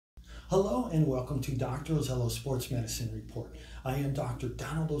Hello and welcome to Dr. Ozello Sports Medicine Report. I am Dr.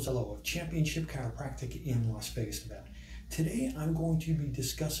 Donald Ozello of Championship Chiropractic in Las Vegas, Nevada. Today I'm going to be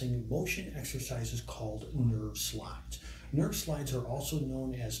discussing motion exercises called nerve slides. Nerve slides are also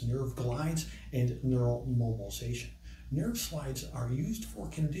known as nerve glides and neural mobilization. Nerve slides are used for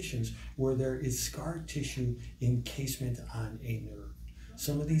conditions where there is scar tissue encasement on a nerve.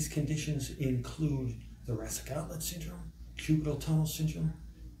 Some of these conditions include thoracic outlet syndrome, cubital tunnel syndrome,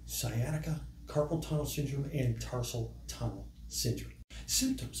 sciatica, carpal tunnel syndrome, and tarsal tunnel syndrome.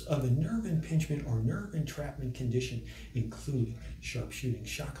 Symptoms of a nerve impingement or nerve entrapment condition include sharp shooting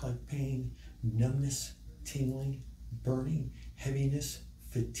shock-like pain, numbness, tingling, burning, heaviness,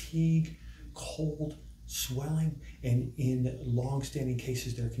 fatigue, cold, swelling, and in long-standing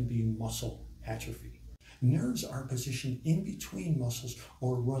cases there can be muscle atrophy. Nerves are positioned in between muscles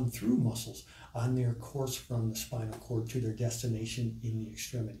or run through muscles on their course from the spinal cord to their destination in the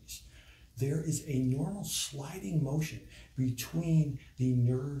extremities. There is a normal sliding motion between the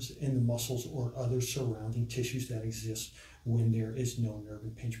nerves and the muscles or other surrounding tissues that exist when there is no nerve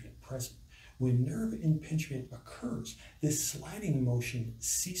impingement present. When nerve impingement occurs, this sliding motion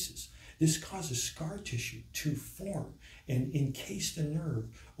ceases. This causes scar tissue to form and encase the nerve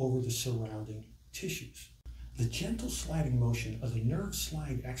over the surrounding tissues. The gentle sliding motion of the nerve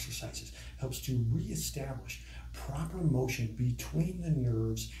slide exercises helps to reestablish proper motion between the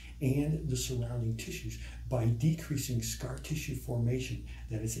nerves and the surrounding tissues by decreasing scar tissue formation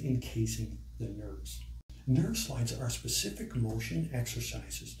that is encasing the nerves. Nerve slides are specific motion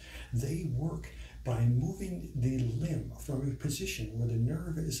exercises. They work by moving the limb from a position where the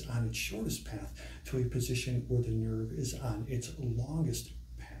nerve is on its shortest path to a position where the nerve is on its longest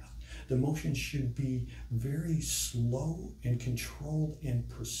path. The motion should be very slow and controlled and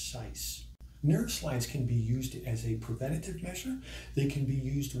precise. Nerve slides can be used as a preventative measure. They can be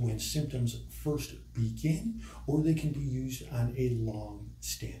used when symptoms first begin, or they can be used on a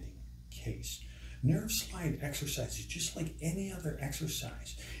long-standing case. Nerve slide exercises, just like any other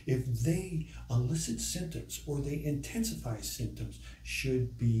exercise, if they elicit symptoms or they intensify symptoms,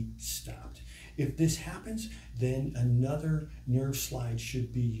 should be stopped. If this happens, then another nerve slide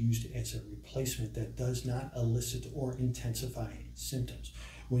should be used as a replacement that does not elicit or intensify symptoms.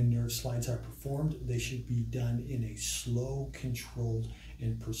 When nerve slides are performed, they should be done in a slow, controlled,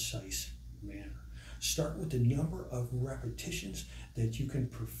 and precise manner. Start with the number of repetitions that you can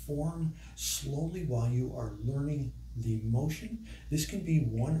perform slowly while you are learning the motion. This can be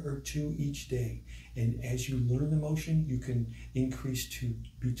 1 or 2 each day. And as you learn the motion, you can increase to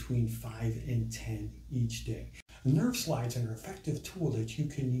between 5 and 10 each day. Nerve slides are an effective tool that you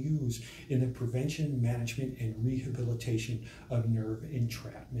can use in the prevention, management, and rehabilitation of nerve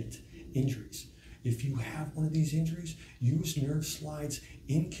entrapment injuries. If you have one of these injuries, use nerve slides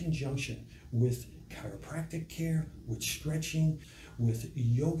in conjunction with chiropractic care, with stretching, with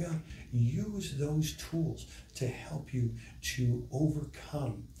yoga. Use those tools to help you to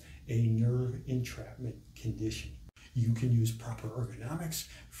overcome a nerve entrapment condition. You can use proper ergonomics,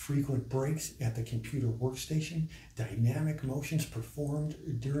 frequent breaks at the computer workstation, dynamic motions performed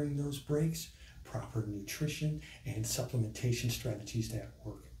during those breaks, proper nutrition, and supplementation strategies that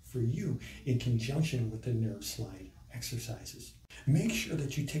work for you in conjunction with the nerve slide exercises. Make sure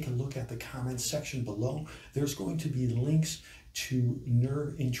that you take a look at the comments section below. There's going to be links to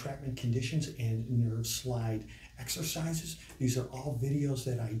nerve entrapment conditions and nerve slide exercises. These are all videos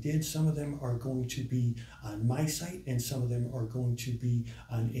that I did. Some of them are going to be on my site and some of them are going to be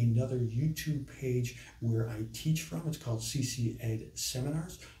on another YouTube page where I teach from. It's called CC Ed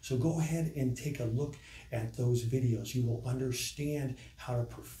Seminars. So go ahead and take a look at those videos. You will understand how to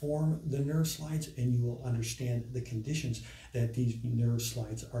perform the nerve slides and you will understand the conditions that these nerve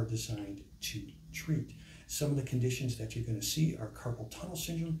slides are designed to treat. Some of the conditions that you're going to see are carpal tunnel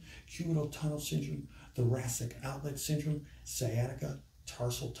syndrome, cubital tunnel syndrome, thoracic outlet syndrome, sciatica,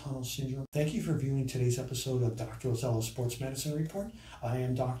 tarsal tunnel syndrome. Thank you for viewing today's episode of Dr. Ozello Sports Medicine Report. I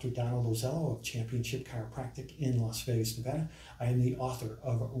am Dr. Donald Ozello of Championship Chiropractic in Las Vegas, Nevada. I am the author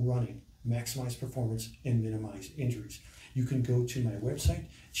of Running, Maximize Performance, and Minimize Injuries. You can go to my website,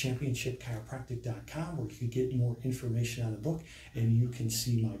 championshipchiropractic.com, where you can get more information on the book, and you can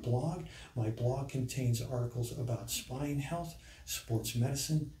see my blog. My blog contains articles about spine health, sports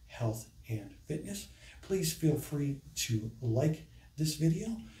medicine, health, and fitness. Please feel free to like this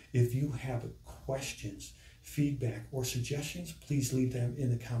video. If you have questions, feedback, or suggestions, please leave them in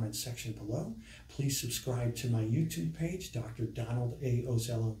the comments section below. Please subscribe to my YouTube page, Dr. Donald A.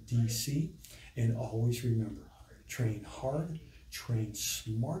 Ozello, DC, and always remember, train hard, train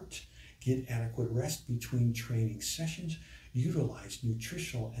smart, get adequate rest between training sessions. Utilize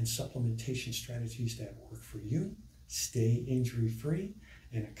nutritional and supplementation strategies that work for you, stay injury-free,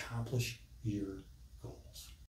 and accomplish your